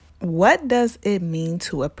What does it mean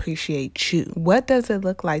to appreciate you? What does it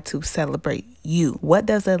look like to celebrate you? What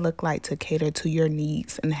does it look like to cater to your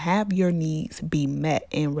needs and have your needs be met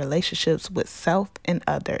in relationships with self and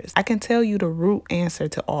others? I can tell you the root answer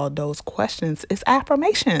to all those questions is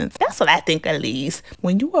affirmations. That's what I think, at least.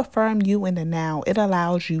 When you affirm you in the now, it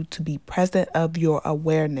allows you to be present of your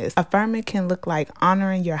awareness. Affirming can look like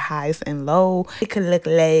honoring your highs and lows. It could look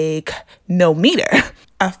like no meter.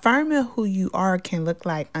 Affirming who you are can look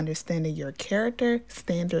like understanding your character,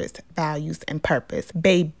 standards, values, and purpose.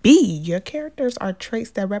 Baby, your characters are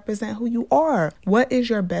traits that represent who you are. What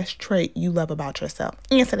is your best trait you love about yourself?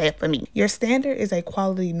 Answer that for me. Your standard is a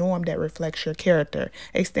quality norm that reflects your character.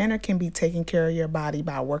 A standard can be taking care of your body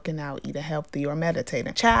by working out, eating healthy, or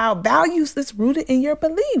meditating. Child, values is rooted in your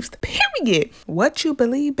beliefs, period. What you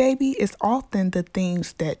believe, baby, is often the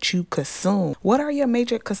things that you consume. What are your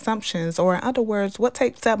major consumptions? Or in other words, what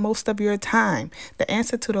takes up most of your time? The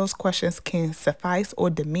answer to those questions can suffice or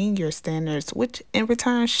demean your standards, which in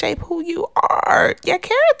return shape who you are. Your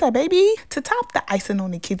character, baby. To top the icing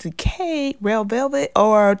on the kitty cake, red velvet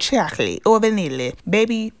or chocolate or vanilla,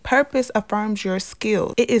 baby, purpose affirms your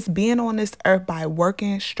skill. It is being on this earth by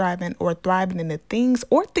working, striving, or thriving in the things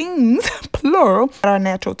plural, that are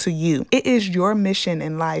natural to you. It is your mission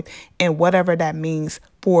in life and whatever that means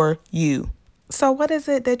for you. So what is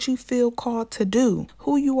it that you feel called to do?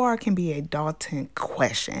 Who you are can be a daunting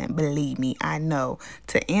question. Believe me, I know.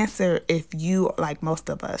 To answer, if you, like most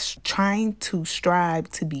of us, trying to strive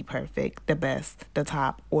to be perfect, the best, the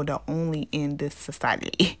top, or the only in this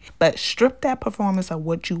society. But strip that performance of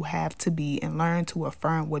what you have to be and learn to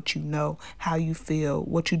affirm what you know, how you feel,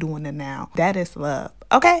 what you do in the now. That is love.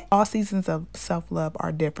 Okay? All seasons of self-love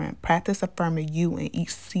are different. Practice affirming you in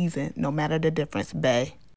each season, no matter the difference, bae.